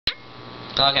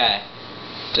Okay.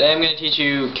 Today I'm going to teach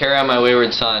you Carry On My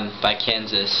Wayward Son by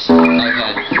Kansas. Okay.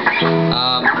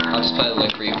 I'll just play the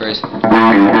lick for you first.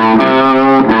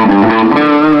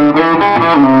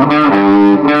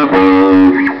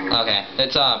 Okay.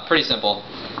 It's pretty simple.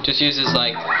 Just uses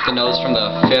like the notes from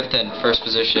the 5th and 1st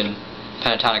position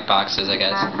pentatonic boxes, I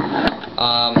guess.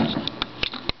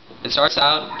 It starts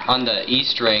out on the E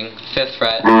string, 5th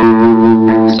fret.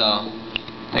 So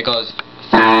it goes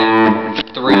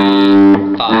 5, 3,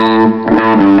 5.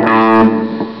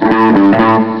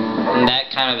 And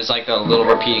that kind of is like the little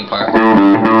repeating part.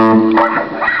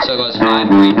 So it goes 5,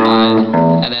 3,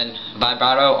 5, and then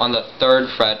vibrato on the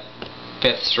 3rd fret,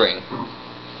 5th string.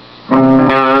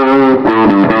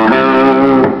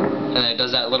 And then it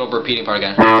does that little repeating part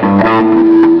again.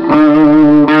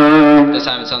 This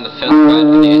time it's on the 5th fret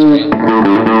of the A string.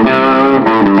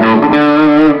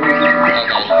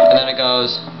 Okay, and then it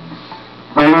goes.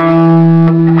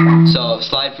 So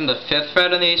slide from the 5th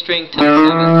fret on the A string to the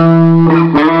 7th.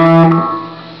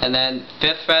 And then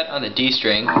 5th fret on the D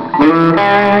string.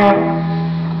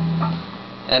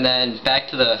 And then back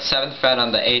to the 7th fret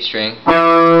on the A string. Pull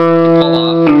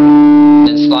off.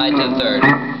 Then slide to the 3rd.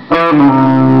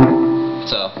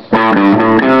 So.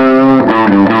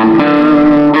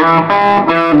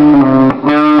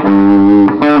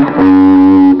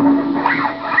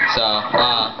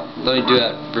 Let me do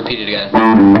that, repeat it again.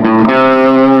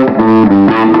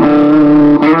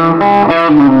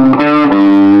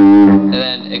 And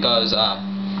then it goes,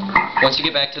 once you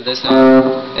get back to this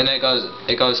note, and then it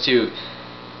goes to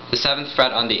the 7th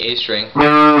fret on the A string,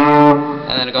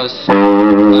 and then it goes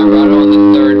vibrato on the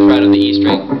 3rd fret of the E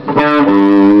string,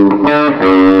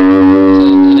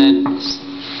 and then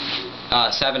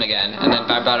 7 again, and then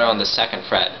vibrato on the 2nd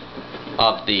fret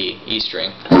of the E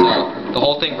string. So the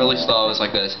whole thing really slow is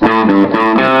like this.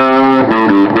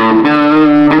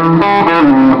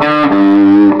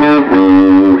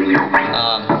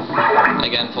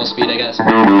 Again, full speed, I guess.